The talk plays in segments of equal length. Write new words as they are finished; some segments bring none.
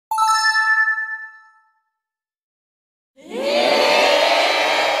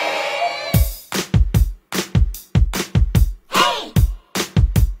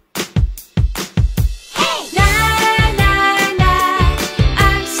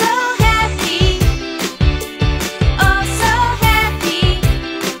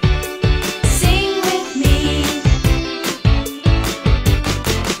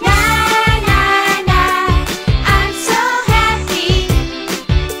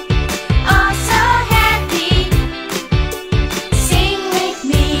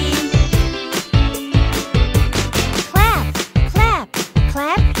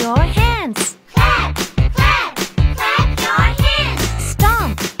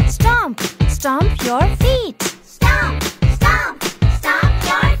Stomp your feet. Stomp, stomp, stomp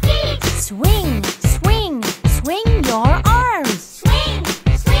your feet. Swing, swing, swing your arms. Swing,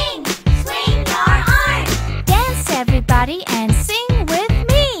 swing, swing your arms. Dance everybody and sing with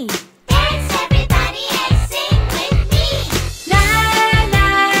me. Dance everybody and sing with me. Na na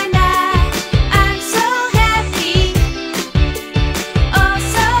na, I'm so happy, oh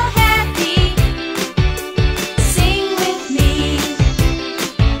so happy. Sing with me.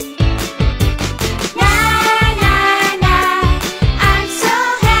 Na na na, I'm so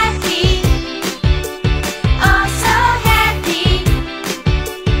happy, oh so happy.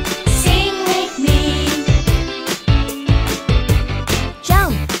 Sing with me.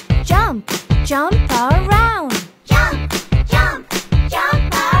 Jump, jump, jump around.